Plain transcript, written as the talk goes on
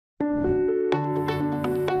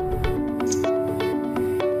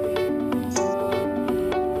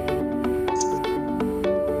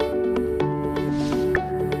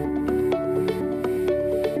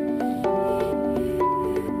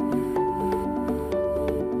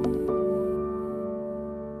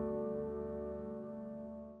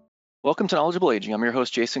Welcome to Knowledgeable Aging. I'm your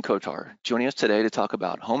host, Jason Kotar. Joining us today to talk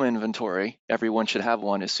about home inventory, everyone should have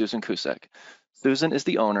one, is Susan Kusek. Susan is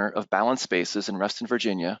the owner of Balance Spaces in Reston,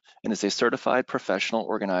 Virginia, and is a certified professional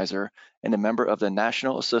organizer and a member of the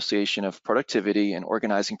National Association of Productivity and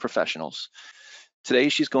Organizing Professionals. Today,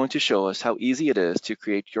 she's going to show us how easy it is to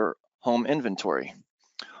create your home inventory.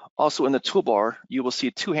 Also in the toolbar, you will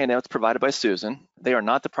see two handouts provided by Susan. They are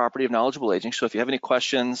not the property of Knowledgeable Aging, so if you have any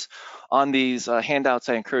questions on these handouts,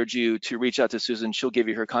 I encourage you to reach out to Susan. She'll give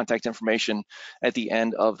you her contact information at the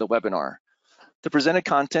end of the webinar. The presented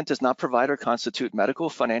content does not provide or constitute medical,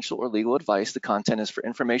 financial, or legal advice. The content is for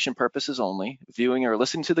information purposes only. Viewing or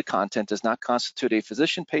listening to the content does not constitute a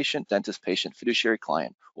physician-patient, dentist-patient,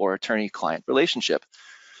 fiduciary-client, or attorney-client relationship.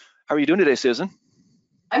 How are you doing today, Susan?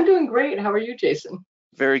 I'm doing great. How are you, Jason?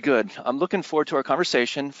 Very good. I'm looking forward to our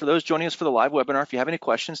conversation. For those joining us for the live webinar, if you have any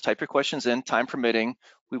questions, type your questions in, time permitting.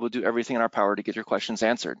 We will do everything in our power to get your questions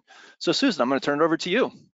answered. So Susan, I'm going to turn it over to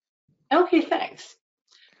you. Okay, thanks.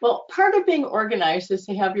 Well, part of being organized is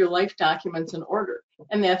to have your life documents in order,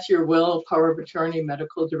 and that's your will, power of attorney,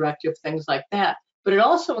 medical directive, things like that. But it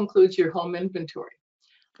also includes your home inventory.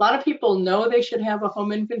 A lot of people know they should have a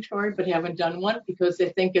home inventory, but haven't done one because they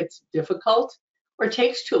think it's difficult or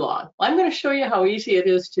takes too long. Well, I'm going to show you how easy it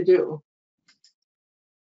is to do.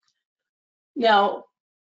 Now,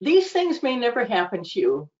 these things may never happen to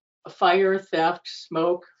you, a fire, theft,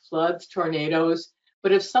 smoke, floods, tornadoes,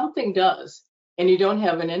 but if something does and you don't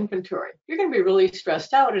have an inventory, you're going to be really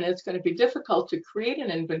stressed out, and it's going to be difficult to create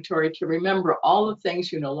an inventory to remember all the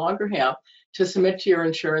things you no longer have to submit to your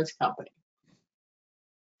insurance company.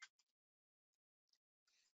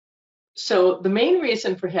 So the main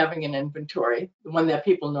reason for having an inventory, the one that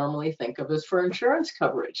people normally think of, is for insurance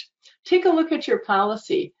coverage. Take a look at your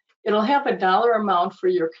policy. It'll have a dollar amount for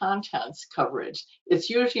your contents coverage.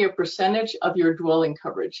 It's usually a percentage of your dwelling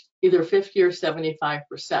coverage, either 50 or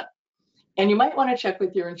 75%. And you might want to check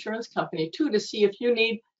with your insurance company too to see if you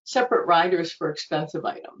need separate riders for expensive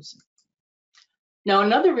items. Now,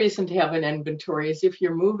 another reason to have an inventory is if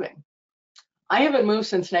you're moving. I haven't moved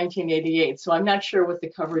since 1988, so I'm not sure what the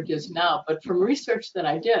coverage is now, but from research that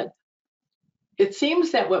I did, it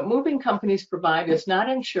seems that what moving companies provide is not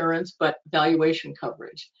insurance, but valuation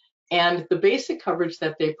coverage. And the basic coverage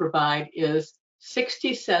that they provide is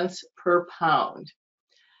 60 cents per pound.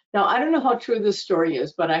 Now, I don't know how true this story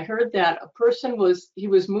is, but I heard that a person was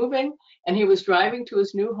moving and he was driving to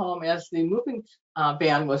his new home as the moving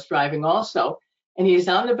van was driving also. And he's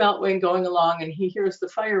on the beltway going along, and he hears the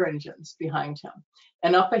fire engines behind him.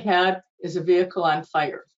 And up ahead is a vehicle on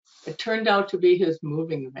fire. It turned out to be his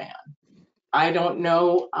moving van. I don't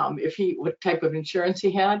know what type of insurance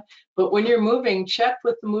he had, but when you're moving, check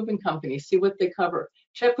with the moving company, see what they cover.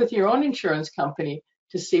 Check with your own insurance company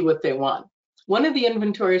to see what they want. One of the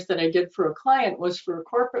inventories that I did for a client was for a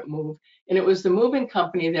corporate move, and it was the moving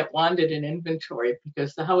company that wanted an inventory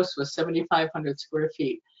because the house was 7,500 square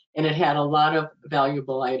feet and it had a lot of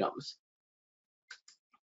valuable items.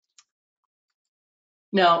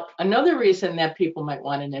 Now, another reason that people might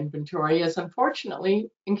want an inventory is,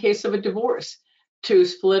 unfortunately, in case of a divorce, to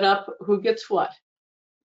split up who gets what.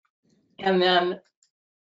 And then,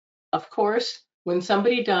 of course, when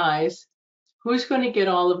somebody dies, who's going to get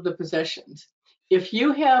all of the possessions? If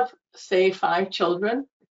you have, say, 5 children,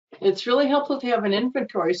 it's really helpful to have an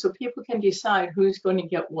inventory so people can decide who's going to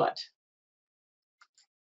get what.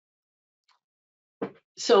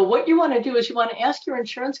 So what you want to do is you want to ask your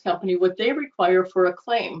insurance company what they require for a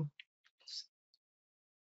claim.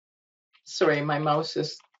 Sorry, my mouse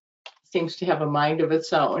seems to have a mind of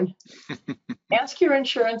its own. Ask your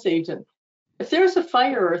insurance agent, if there's a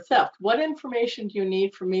fire or theft, what information do you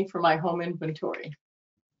need from me for my home inventory?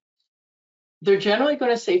 They're generally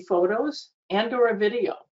going to say photos and or a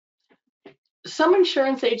video. Some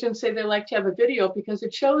insurance agents say they like to have a video because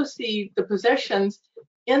it shows the possessions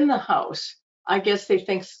in the house. I guess they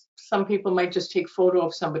think some people might just take photo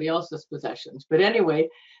of somebody else's possessions. But anyway,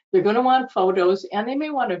 they're going to want photos, and they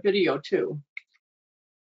may want a video too.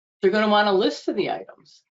 They're going to want a list of the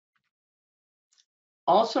items.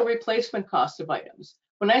 Also, replacement cost of items.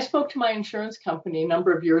 When I spoke to my insurance company a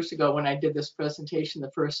number of years ago when I did this presentation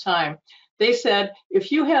the first time, they said,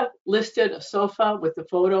 if you have listed a sofa with a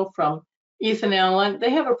photo from Ethan Allen,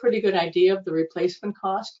 they have a pretty good idea of the replacement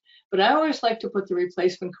cost, but I always like to put the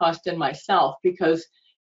replacement cost in myself because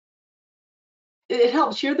it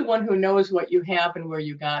helps. You're the one who knows what you have and where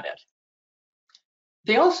you got it.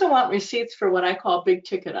 They also want receipts for what I call big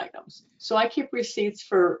ticket items. So I keep receipts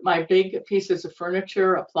for my big pieces of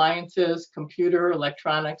furniture, appliances, computer,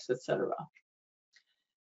 electronics, etc.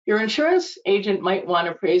 Your insurance agent might want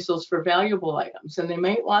appraisals for valuable items, and they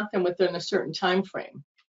might want them within a certain time frame.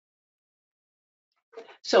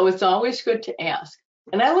 So it's always good to ask.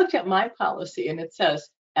 And I looked at my policy, and it says,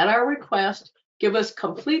 at our request, give us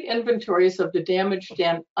complete inventories of the damaged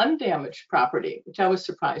and undamaged property, which I was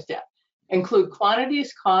surprised at. Include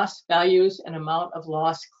quantities, costs, values, and amount of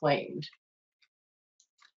loss claimed.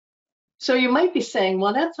 So you might be saying,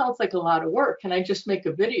 well, that sounds like a lot of work. Can I just make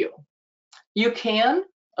a video? You can.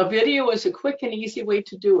 A video is a quick and easy way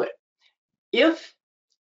to do it. If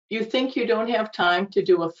you think you don't have time to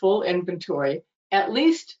do a full inventory, at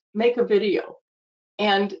least make a video.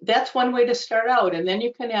 And that's one way to start out. And then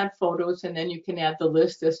you can add photos, and then you can add the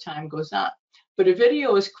list as time goes on. But a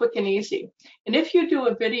video is quick and easy. And if you do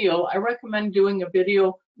a video, I recommend doing a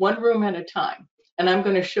video one room at a time. And I'm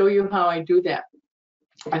going to show you how I do that.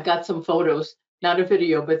 I've got some photos, not a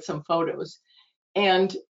video, but some photos.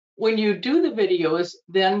 And when you do the videos,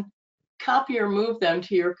 then copy or move them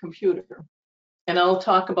to your computer. And I'll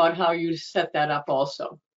talk about how you set that up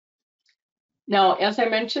also. Now, as I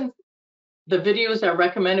mentioned, the videos are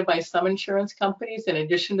recommended by some insurance companies in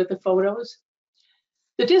addition to the photos.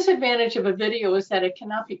 The disadvantage of a video is that it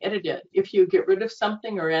cannot be edited if you get rid of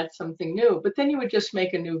something or add something new, but then you would just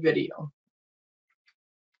make a new video.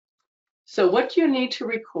 So what do you need to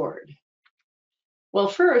record? Well,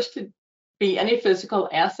 first, it'd be any physical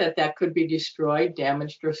asset that could be destroyed,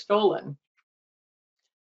 damaged, or stolen.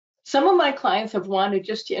 Some of my clients have wanted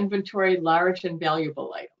just to inventory large and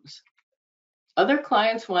valuable items. Other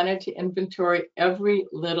clients wanted to inventory every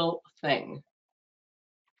little thing.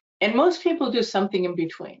 And most people do something in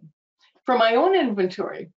between. For my own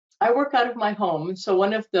inventory, I work out of my home, so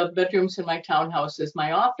one of the bedrooms in my townhouse is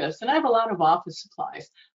my office, and I have a lot of office supplies.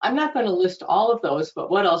 I'm not going to list all of those,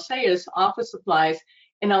 but what I'll say is office supplies,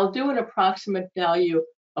 and I'll do an approximate value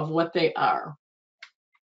of what they are.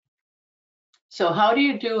 So how do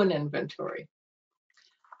you do an inventory?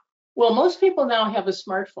 Well, most people now have a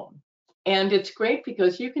smartphone, and it's great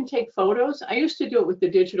because you can take photos. I used to do it with the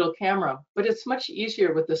digital camera, but it's much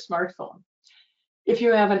easier with the smartphone. If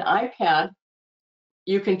you have an iPad,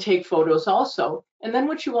 you can take photos also. And then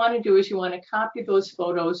what you want to do is you want to copy those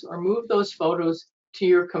photos or move those photos to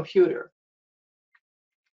your computer.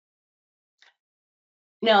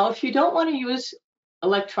 Now, if you don't want to use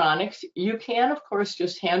electronics, you can, of course,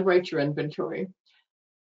 just handwrite your inventory.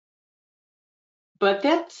 But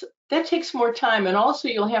that takes more time, and also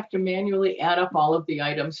you'll have to manually add up all of the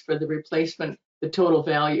items for the replacement, the total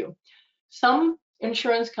value. Some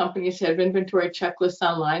insurance companies have inventory checklists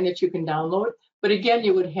online that you can download, but again,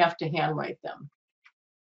 you would have to handwrite them.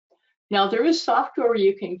 Now, there is software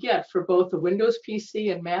you can get for both the Windows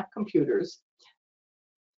PC and Mac computers,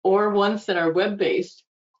 or ones that are web-based.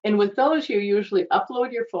 And with those, you usually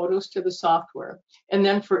upload your photos to the software. And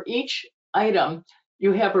then for each item,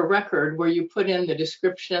 you have a record where you put in the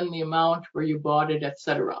description, the amount, where you bought it,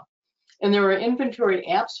 etc. And there are inventory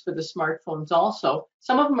apps for the smartphones also.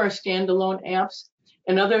 Some of them are standalone apps,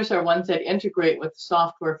 and others are ones that integrate with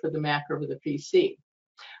software for the Mac or the PC.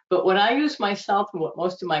 But what I use myself and what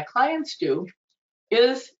most of my clients do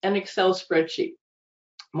is an Excel spreadsheet.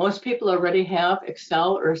 Most people already have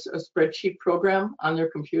Excel or a spreadsheet program on their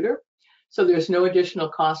computer, so there's no additional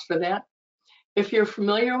cost for that. If you're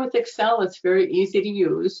familiar with Excel, it's very easy to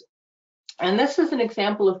use. And this is an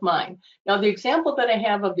example of mine. Now, the example that I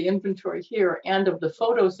have of the inventory here and of the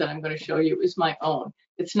photos that I'm going to show you is my own.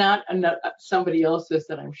 It's not somebody else's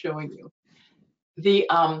that I'm showing you.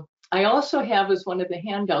 I also have as one of the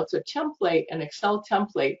handouts a template, an Excel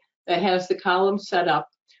template that has the columns set up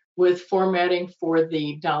with formatting for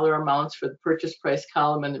the dollar amounts for the purchase price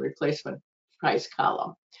column and the replacement price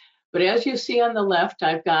column. But as you see on the left,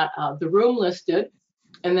 I've got the room listed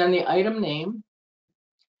and then the item name.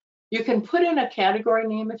 You can put in a category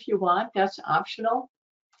name if you want, that's optional.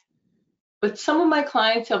 But some of my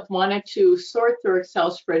clients have wanted to sort their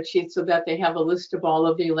Excel spreadsheet so that they have a list of all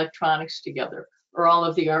of the electronics together or all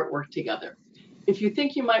of the artwork together. If you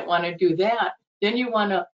think you might want to do that, then you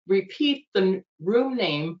want to repeat the room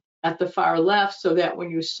name at the far left so that when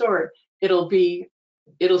you sort, it'll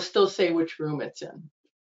still say which room it's in.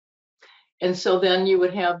 And so then you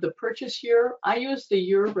would have the purchase year. I use the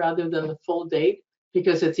year rather than the full date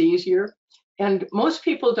because it's easier. And most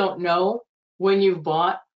people don't know when you've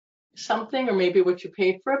bought something or maybe what you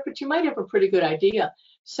paid for it, but you might have a pretty good idea.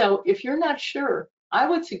 So if you're not sure, I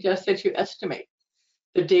would suggest that you estimate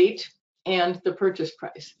the date and the purchase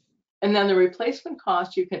price. And then the replacement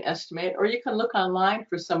cost you can estimate, or you can look online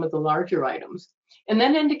for some of the larger items and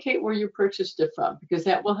then indicate where you purchased it from, because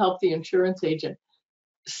that will help the insurance agent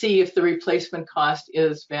see if the replacement cost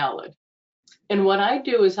is valid. And what I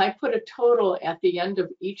do is I put a total at the end of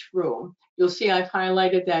each room. You'll see I've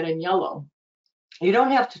highlighted that in yellow. You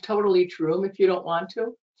don't have to total each room if you don't want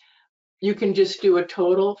to. You can just do a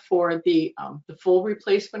total for the full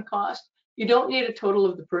replacement cost. You don't need a total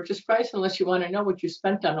of the purchase price unless you want to know what you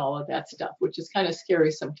spent on all of that stuff, which is kind of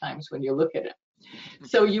scary sometimes when you look at it.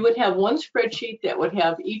 So you would have one spreadsheet that would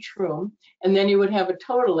have each room, and then you would have a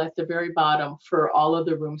total at the very bottom for all of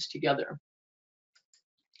the rooms together.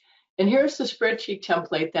 And here's the spreadsheet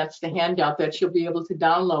template. That's the handout that you'll be able to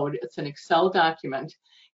download. It's an Excel document,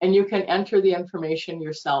 and you can enter the information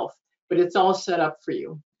yourself, but it's all set up for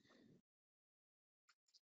you.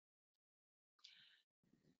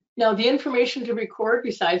 Now, the information to record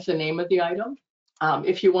besides the name of the item,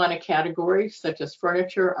 if you want a category such as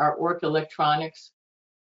furniture, artwork, electronics,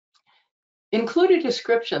 include a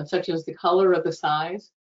description such as the color or the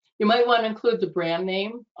size. You might want to include the brand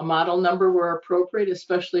name, a model number where appropriate,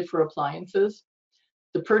 especially for appliances,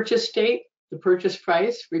 the purchase date, the purchase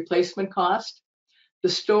price, replacement cost, the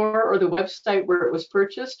store or the website where it was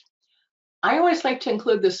purchased. I always like to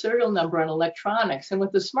include the serial number on electronics, and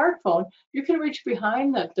with the smartphone, you can reach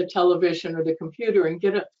behind the television or the computer and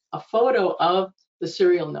get a photo of the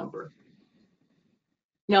serial number.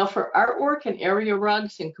 Now, for artwork and area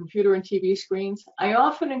rugs and computer and TV screens, I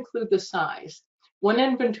often include the size. One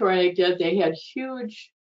inventory I did, they had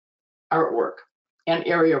huge artwork and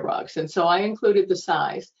area rugs, and so I included the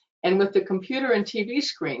size. And with the computer and TV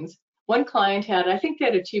screens, one client had, I think they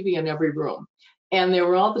had a TV in every room, and they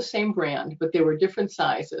were all the same brand, but they were different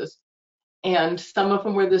sizes, and some of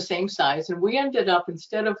them were the same size. And we ended up,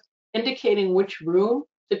 instead of indicating which room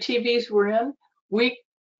the TVs were in, we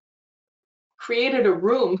created a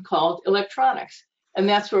room called electronics, and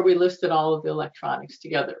that's where we listed all of the electronics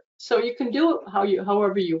together. So you can do it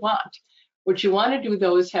however you want. What you want to do,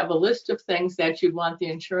 though, is have a list of things that you'd want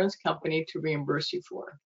the insurance company to reimburse you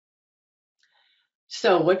for.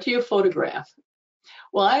 So what do you photograph?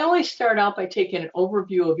 Well, I always start out by taking an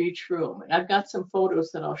overview of each room, and I've got some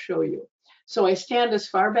photos that I'll show you. So I stand as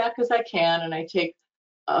far back as I can, and I take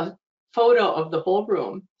a photo of the whole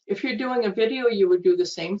room. If you're doing a video, you would do the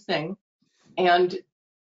same thing. And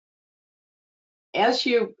if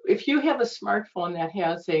you have a smartphone that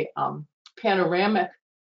has a panoramic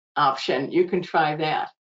option, you can try that.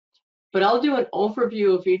 But I'll do an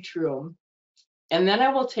overview of each room, and then I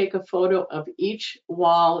will take a photo of each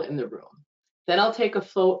wall in the room. Then I'll take a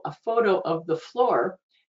photo of the floor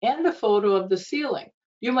and a photo of the ceiling.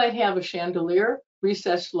 You might have a chandelier,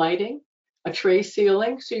 recessed lighting, a tray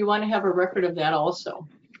ceiling, so you want to have a record of that also.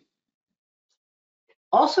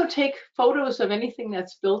 Also take photos of anything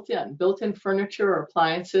that's built-in furniture or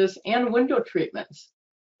appliances, and window treatments.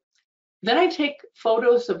 Then I take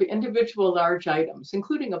photos of individual large items,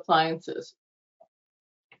 including appliances.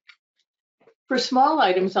 For small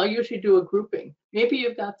items, I'll usually do a grouping. Maybe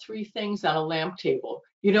you've got 3 things on a lamp table.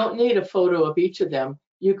 You don't need a photo of each of them.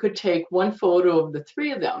 You could take one photo of the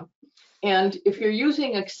 3 of them. And if you're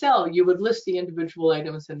using Excel, you would list the individual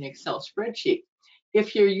items in the Excel spreadsheet.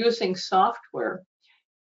 If you're using software,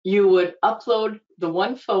 you would upload the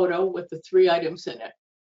one photo with the 3 items in it,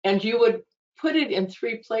 and you would put it in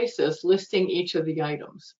 3 places listing each of the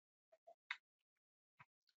items.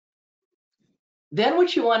 Then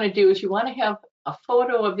what you want to do is you want to have a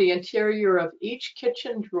photo of the interior of each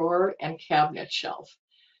kitchen drawer and cabinet shelf.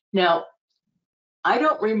 Now, I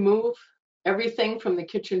don't remove everything from the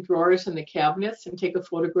kitchen drawers and the cabinets and take a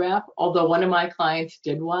photograph, although one of my clients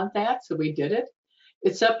did want that, so we did it.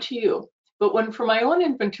 It's up to you. But for my own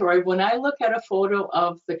inventory, when I look at a photo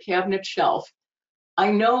of the cabinet shelf,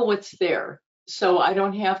 I know what's there. So I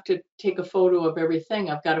don't have to take a photo of everything.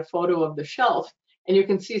 I've got a photo of the shelf, and you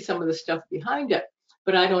can see some of the stuff behind it,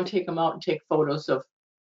 but I don't take them out and take photos of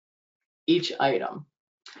each item.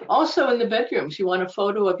 Also in the bedrooms, you want a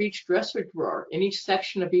photo of each dresser drawer in each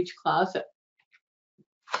section of each closet.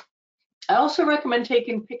 I also recommend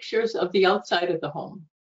taking pictures of the outside of the home.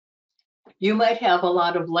 You might have a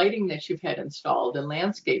lot of lighting that you've had installed and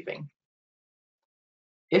landscaping.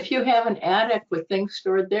 If you have an attic with things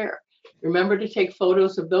stored there, remember to take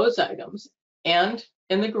photos of those items, and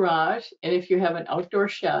in the garage, and if you have an outdoor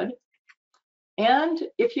shed, and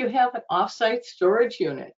if you have an off-site storage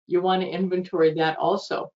unit, you want to inventory that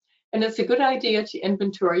also. And it's a good idea to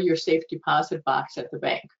inventory your safe deposit box at the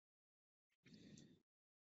bank.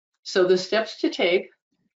 So the steps to take: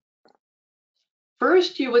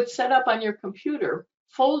 first, you would set up on your computer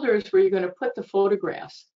folders where you're going to put the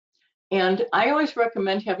photographs. And I always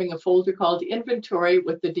recommend having a folder called Inventory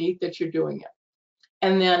with the date that you're doing it.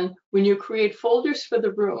 And then when you create folders for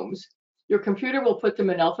the rooms, your computer will put them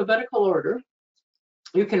in alphabetical order.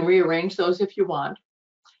 You can rearrange those if you want.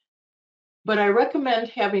 But I recommend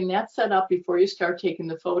having that set up before you start taking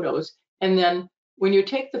the photos. And then when you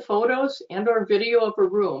take the photos and or video of a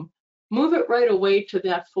room, move it right away to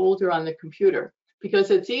that folder on the computer,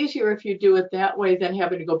 because it's easier if you do it that way than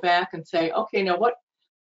having to go back and say, okay, now what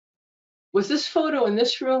was this photo in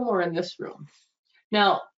this room or in this room?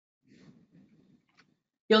 Now,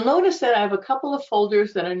 you'll notice that I have a couple of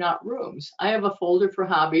folders that are not rooms. I have a folder for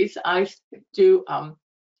hobbies. I do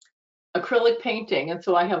acrylic painting, and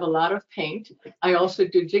so I have a lot of paint. I also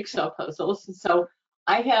do jigsaw puzzles, and so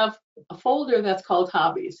I have a folder that's called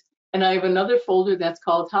hobbies, and I have another folder that's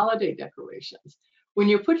called holiday decorations. When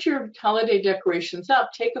you put your holiday decorations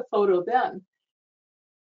up, take a photo then.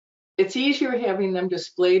 It's easier having them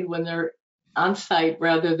displayed when they're on site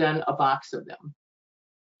rather than a box of them.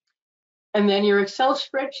 And then your Excel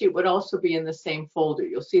spreadsheet would also be in the same folder.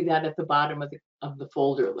 You'll see that at the bottom of the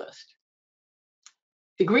folder list.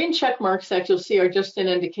 The green check marks that you'll see are just an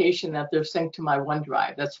indication that they're synced to my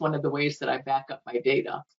OneDrive. That's one of the ways that I back up my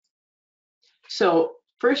data. So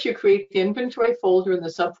first you create the inventory folder and the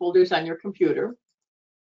subfolders on your computer.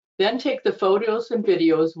 Then take the photos and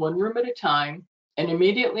videos one room at a time and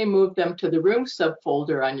immediately move them to the room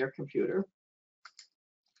subfolder on your computer.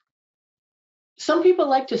 Some people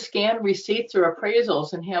like to scan receipts or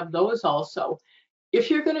appraisals and have those also. If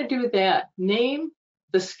you're going to do that, name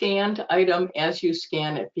the scanned item as you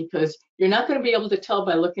scan it, because you're not going to be able to tell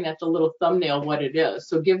by looking at the little thumbnail what it is.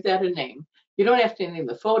 So give that a name. You don't have to name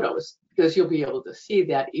the photos because you'll be able to see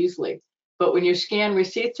that easily. But when you scan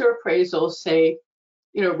receipts or appraisals, say,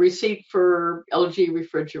 receipt for LG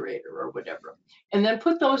refrigerator or whatever, and then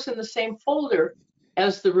put those in the same folder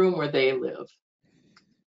as the room where they live.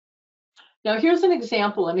 Now here's an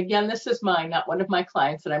example, and again, this is mine, not one of my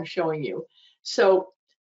clients that I'm showing you. So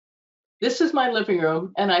this is my living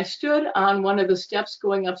room, and I stood on one of the steps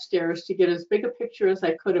going upstairs to get as big a picture as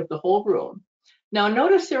I could of the whole room. Now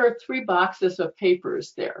notice there are 3 boxes of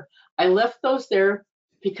papers there. I left those there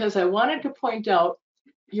because I wanted to point out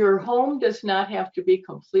your home does not have to be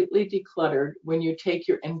completely decluttered when you take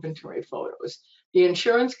your inventory photos. The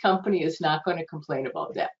insurance company is not going to complain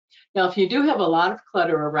about that. Now, if you do have a lot of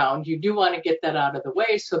clutter around, you do want to get that out of the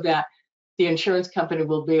way so that the insurance company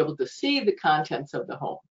will be able to see the contents of the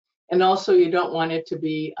home. And also, you don't want it to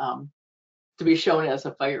be shown as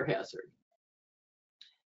a fire hazard.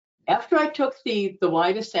 After I took the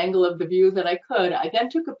widest angle of the view that I could, I then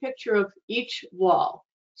took a picture of each wall.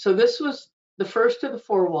 So this was the first of the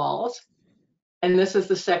 4 walls, and this is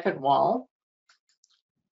the second wall,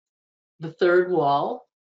 the third wall,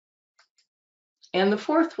 and the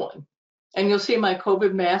fourth one. And you'll see my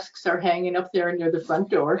COVID masks are hanging up there near the front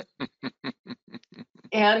door.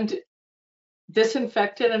 And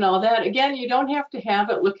disinfected and all that. Again, you don't have to have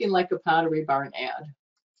it looking like a Pottery Barn ad.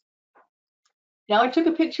 Now I took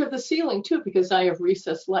a picture of the ceiling too because I have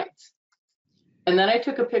recessed lights. And then I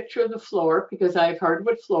took a picture of the floor because I have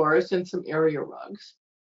hardwood floors and some area rugs.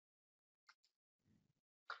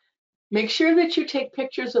 Make sure that you take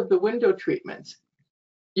pictures of the window treatments.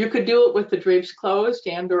 You could do it with the drapes closed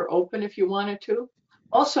and or open if you wanted to.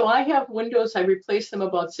 Also, I have windows, I replaced them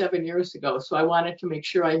about 7 years ago, so I wanted to make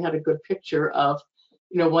sure I had a good picture of,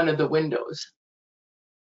 one of the windows.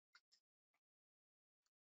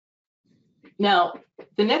 Now,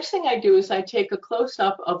 the next thing I do is I take a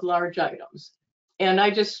close-up of large items. And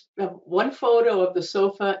I just have one photo of the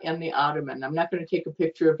sofa and the ottoman. I'm not going to take a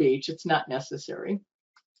picture of each, it's not necessary.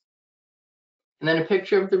 And then a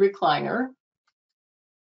picture of the recliner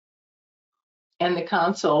and the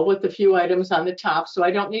console with a few items on the top. So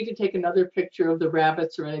I don't need to take another picture of the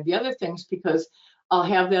rabbits or any of the other things because I'll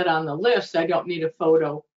have that on the list. I don't need a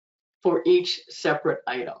photo for each separate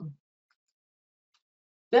item.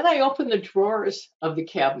 Then I open the drawers of the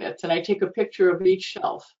cabinets and I take a picture of each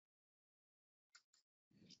shelf.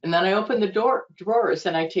 And then I open the drawers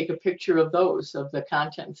and I take a picture of those, of the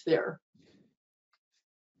contents there.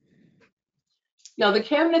 Now the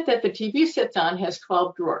cabinet that the TV sits on has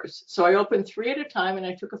 12 drawers. So I opened 3 at a time and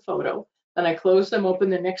I took a photo. Then I closed them,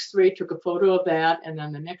 opened the next 3, took a photo of that, and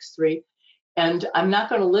then the next 3. And I'm not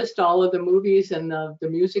going to list all of the movies and the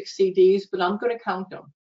music CDs, but I'm going to count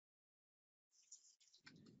them.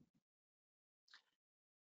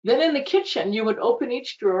 Then in the kitchen, you would open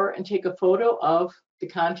each drawer and take a photo of the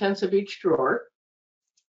contents of each drawer.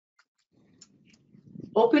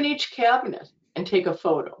 Open each cabinet and take a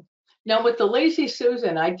photo. Now with the Lazy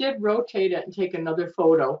Susan, I did rotate it and take another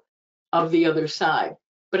photo of the other side,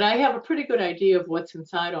 but I have a pretty good idea of what's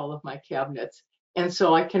inside all of my cabinets. And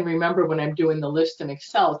so I can remember when I'm doing the list in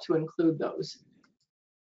Excel to include those.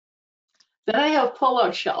 Then I have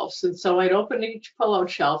pull-out shelves, and so I'd open each pull-out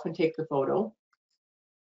shelf and take the photo.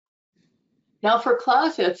 Now for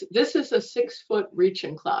closets, this is a 6-foot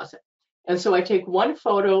reach-in closet. And so I take one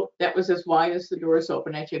photo that was as wide as the doors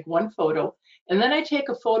open. I take one photo, and then I take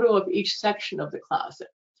a photo of each section of the closet.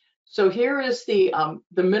 So here is the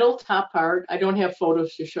middle top part. I don't have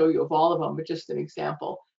photos to show you of all of them, but just an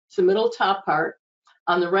example. It's the middle top part.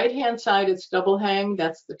 On the right-hand side, it's double hang.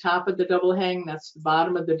 That's the top of the double hang. That's the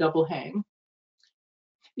bottom of the double hang.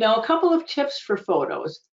 Now, a couple of tips for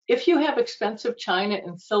photos. If you have expensive china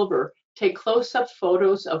and silver, take close-up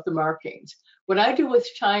photos of the markings. What I do with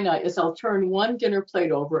china is I'll turn one dinner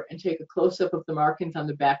plate over and take a close-up of the markings on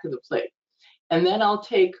the back of the plate. And then I'll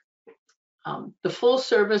take the full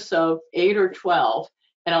service of 8 or 12,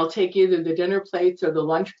 and I'll take either the dinner plates or the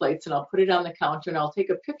lunch plates, and I'll put it on the counter, and I'll take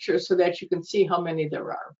a picture so that you can see how many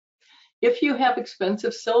there are. If you have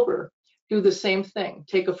expensive silver, do the same thing.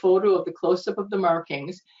 Take a photo of the close-up of the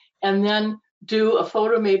markings, and then do a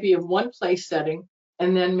photo maybe of one place setting,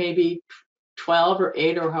 and then maybe 12 or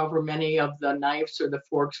 8 or however many of the knives or the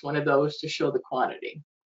forks, one of those to show the quantity.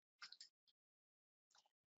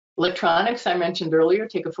 Electronics, I mentioned earlier,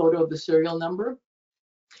 take a photo of the serial number.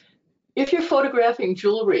 If you're photographing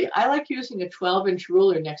jewelry, I like using a 12-inch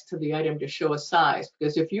ruler next to the item to show a size,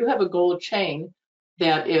 because if you have a gold chain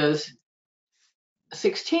that is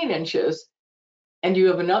 16 inches and you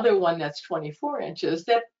have another one that's 24 inches,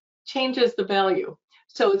 that changes the value.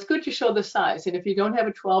 So it's good to show the size. And if you don't have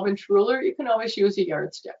a 12-inch ruler, you can always use a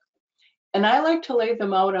yardstick. And I like to lay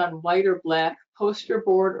them out on white or black poster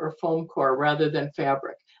board or foam core rather than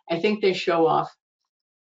fabric. I think they show off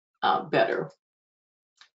better.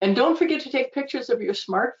 And don't forget to take pictures of your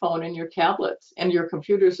smartphone and your tablets and your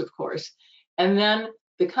computers, of course. And then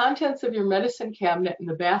the contents of your medicine cabinet and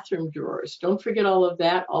the bathroom drawers. Don't forget all of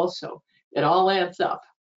that also. It all adds up.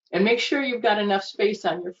 And make sure you've got enough space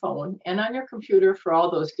on your phone and on your computer for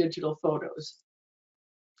all those digital photos.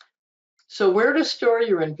 So where to store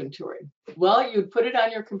your inventory? Well, you'd put it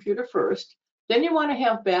on your computer first. Then you want to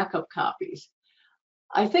have backup copies.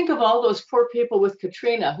 I think of all those poor people with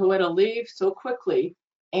Katrina who had to leave so quickly,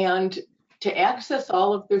 and to access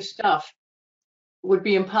all of their stuff would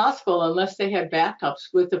be impossible unless they had backups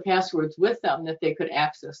with the passwords with them that they could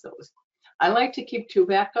access those. I like to keep 2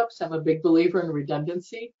 backups. I'm a big believer in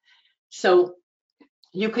redundancy. So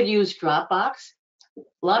you could use Dropbox. A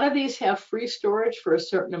lot of these have free storage for a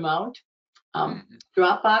certain amount.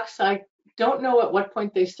 Dropbox, I don't know at what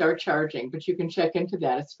point they start charging, but you can check into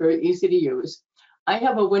that. It's very easy to use. I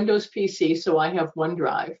have a Windows PC, so I have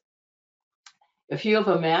OneDrive. If you have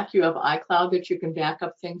a Mac, you have iCloud that you can back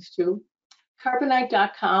up things to.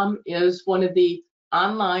 Carbonite.com is one of the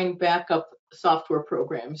online backup software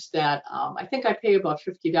programs that I think I pay about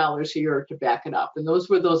 $50 a year to back it up. And those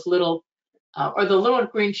were those little, or the little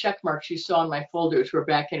green check marks you saw in my folders were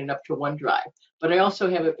backing it up to OneDrive. But I also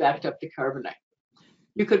have it backed up to Carbonite.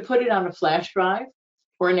 You could put it on a flash drive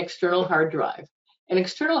or an external hard drive. An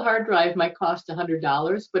external hard drive might cost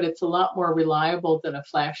 $100, but it's a lot more reliable than a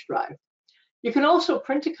flash drive. You can also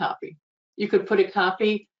print a copy. You could put a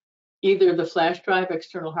copy, either the flash drive,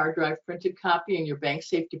 external hard drive printed copy in your bank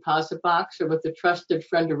safe deposit box, or with a trusted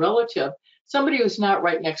friend or relative, somebody who's not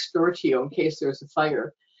right next door to you in case there's a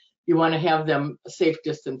fire. You want to have them a safe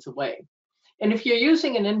distance away. And if you're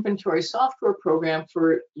using an inventory software program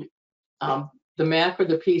for the Mac or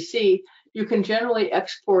the PC, you can generally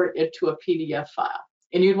export it to a PDF file.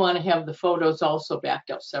 And you'd want to have the photos also backed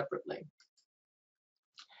up separately.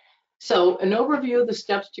 So an overview of the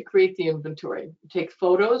steps to create the inventory. Take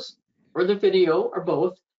photos or the video or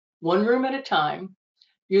both, one room at a time,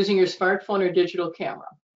 using your smartphone or digital camera.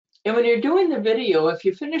 And when you're doing the video, if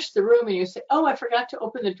you finish the room and you say, oh, I forgot to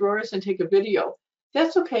open the drawers and take a video,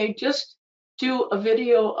 that's okay. Just do a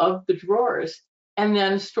video of the drawers and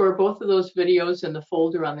then store both of those videos in the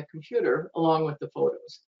folder on the computer along with the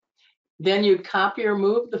photos. Then you'd copy or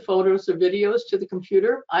move the photos or videos to the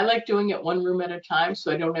computer. I like doing it one room at a time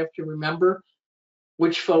so I don't have to remember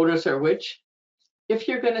which photos are which. If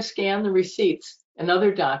you're going to scan the receipts and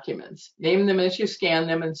other documents, name them as you scan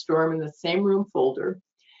them and store them in the same room folder.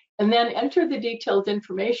 And then enter the detailed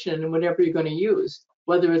information in whatever you're going to use,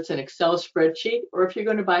 whether it's an Excel spreadsheet or if you're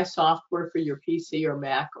going to buy software for your PC or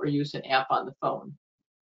Mac or use an app on the phone.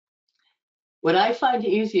 What I find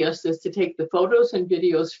easiest is to take the photos and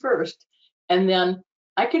videos first, and then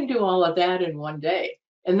I can do all of that in one day.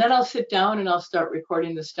 And then I'll sit down and I'll start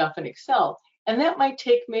recording the stuff in Excel. And that might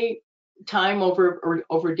take me time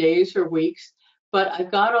over days or weeks, but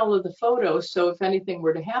I've got all of the photos, so if anything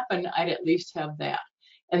were to happen, I'd at least have that.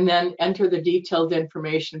 And then enter the detailed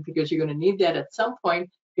information because you're going to need that at some point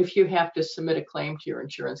if you have to submit a claim to your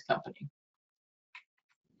insurance company.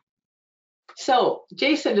 So,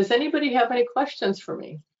 Jason, does anybody have any questions for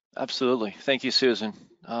me? Absolutely. Thank you, Susan.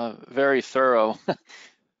 Very thorough.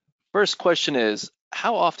 First question is,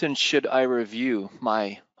 how often should I review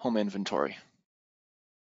my home inventory?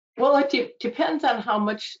 Well, it depends on how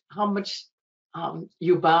much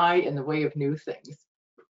you buy in the way of new things.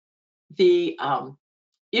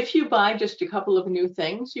 If you buy just a couple of new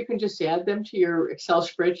things, you can just add them to your Excel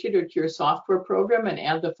spreadsheet or to your software program and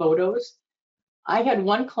add the photos. I had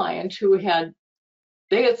one client who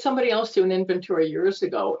they had somebody else do an inventory years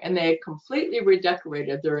ago, and they had completely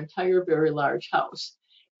redecorated their entire very large house.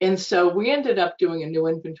 And so we ended up doing a new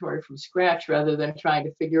inventory from scratch rather than trying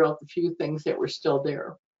to figure out the few things that were still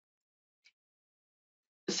there.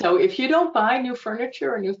 So if you don't buy new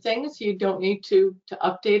furniture or new things, you don't need to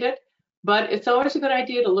update it. But it's always a good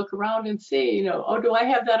idea to look around and see, oh, do I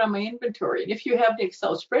have that on my inventory? And if you have the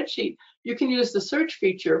Excel spreadsheet, you can use the search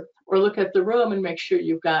feature or look at the room and make sure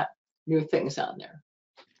you've got new things on there.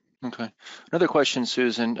 Okay. Another question,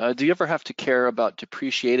 Susan. Do you ever have to care about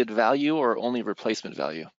depreciated value or only replacement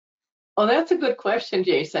value? Oh, that's a good question,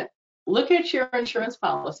 Jason. Look at your insurance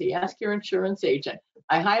policy. Ask your insurance agent.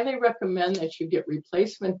 I highly recommend that you get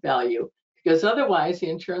replacement value, because otherwise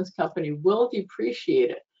the insurance company will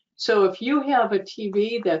depreciate it. So if you have a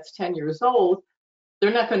TV that's 10 years old,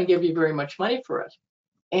 they're not going to give you very much money for it.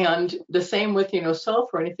 And the same with, sofa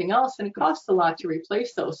or anything else, and it costs a lot to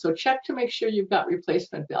replace those. So check to make sure you've got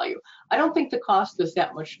replacement value. I don't think the cost is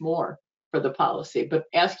that much more for the policy, but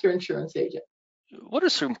ask your insurance agent. What are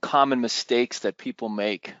some common mistakes that people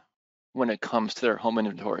make when it comes to their home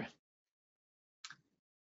inventory?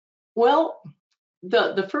 Well,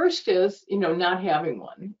 the first is, not having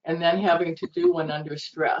one, and then having to do one under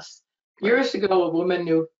stress. Years ago, a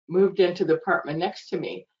woman moved into the apartment next to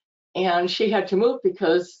me, and she had to move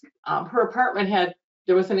because her apartment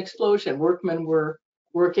there was an explosion. Workmen were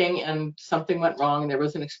working and something went wrong and there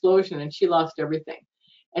was an explosion and she lost everything.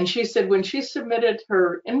 And she said when she submitted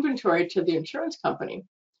her inventory to the insurance company,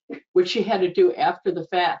 which she had to do after the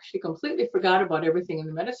fact, she completely forgot about everything in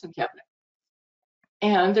the medicine cabinet.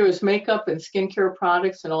 And there was makeup and skincare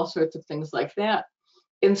products and all sorts of things like that.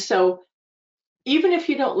 And so even if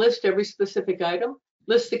you don't list every specific item,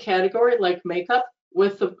 list the category like makeup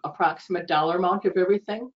with the approximate dollar amount of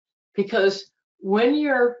everything. Because when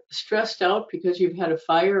you're stressed out because you've had a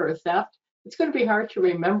fire or a theft, it's going to be hard to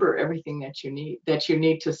remember everything that you need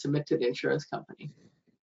to submit to the insurance company.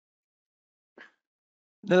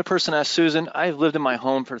 Another person asked, Susan, I've lived in my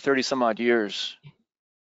home for 30 some odd years.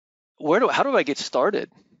 How do I get started?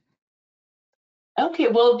 Okay,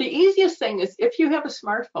 well, the easiest thing is if you have a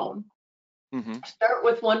smartphone, start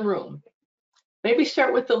with one room. Maybe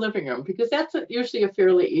start with the living room, because that's usually a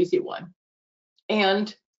fairly easy one.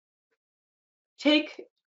 And take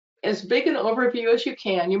as big an overview as you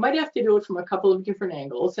can. You might have to do it from a couple of different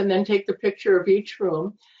angles, and then take the picture of each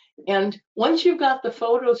room. And once you've got the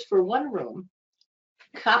photos for one room,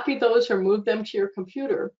 copy those or move them to your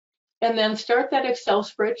computer, and then start that Excel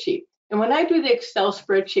spreadsheet. And when I do the Excel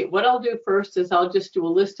spreadsheet, what I'll do first is I'll just do a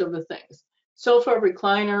list of the things: sofa,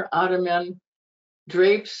 recliner, ottoman,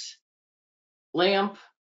 drapes, lamp,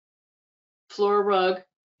 floor rug.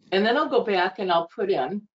 And then I'll go back and I'll put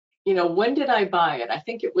in, when did I buy it? I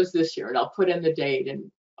think it was this year, and I'll put in the date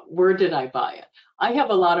and where did I buy it? I have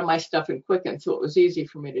a lot of my stuff in Quicken, so it was easy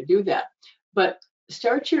for me to do that. But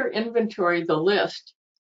start your inventory, the list,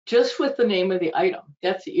 just with the name of the item.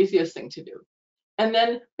 That's the easiest thing to do. And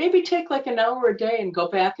then maybe take like an hour a day and go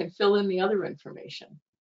back and fill in the other information.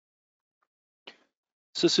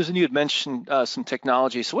 So Susan, you had mentioned some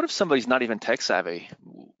technology. So what if somebody's not even tech savvy?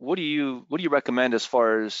 What do you recommend as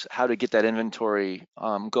far as how to get that inventory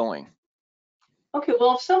going? Okay,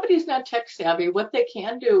 well, if somebody's not tech savvy, what they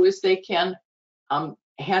can do is they can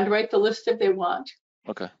handwrite the list if they want.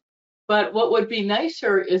 Okay. But what would be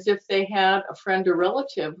nicer is if they had a friend or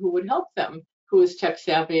relative who would help them, who is tech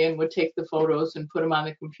savvy and would take the photos and put them on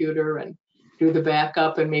the computer and do the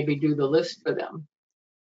backup and maybe do the list for them.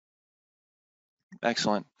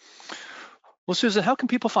 Excellent. Well, Susan, how can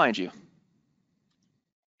people find you?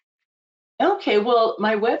 Okay, well,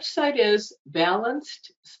 my website is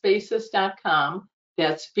balancedSpaces.com.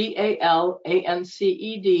 That's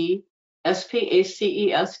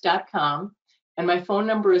BALANCEDSPACES.com. And my phone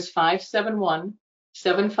number is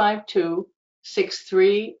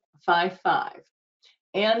 571-752-6355.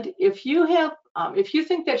 And if you have, if you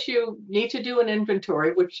think that you need to do an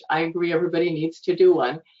inventory, which I agree everybody needs to do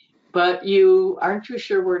one, but you aren't too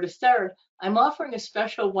sure where to start, I'm offering a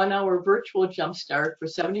special 1-hour virtual jumpstart for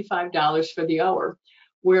 $75 for the hour,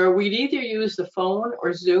 where we'd either use the phone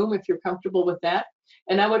or Zoom if you're comfortable with that.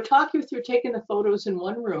 And I would talk you through taking the photos in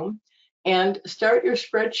one room and start your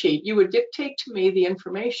spreadsheet. You would dictate to me the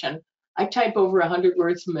information. I type over 100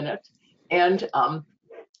 words a minute, and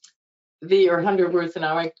or 100 words an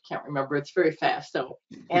hour, I can't remember, it's very fast. So,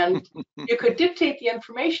 and you could dictate the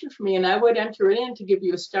information for me and I would enter it in to give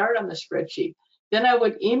you a start on the spreadsheet. Then I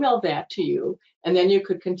would email that to you and then you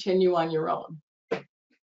could continue on your own.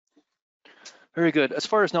 Very good. As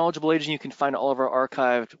far as Knowledgeable Aging, you can find all of our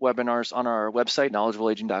archived webinars on our website,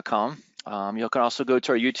 knowledgeableaging.com. You can also go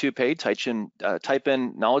to our YouTube page, type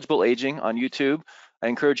in Knowledgeable Aging on YouTube. I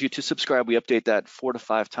encourage you to subscribe. We update that 4 to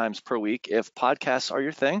 5 times per week. If podcasts are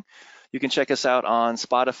your thing, you can check us out on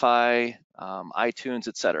Spotify, iTunes,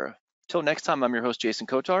 etc. Till next time, I'm your host, Jason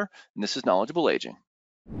Kotar, and this is Knowledgeable Aging.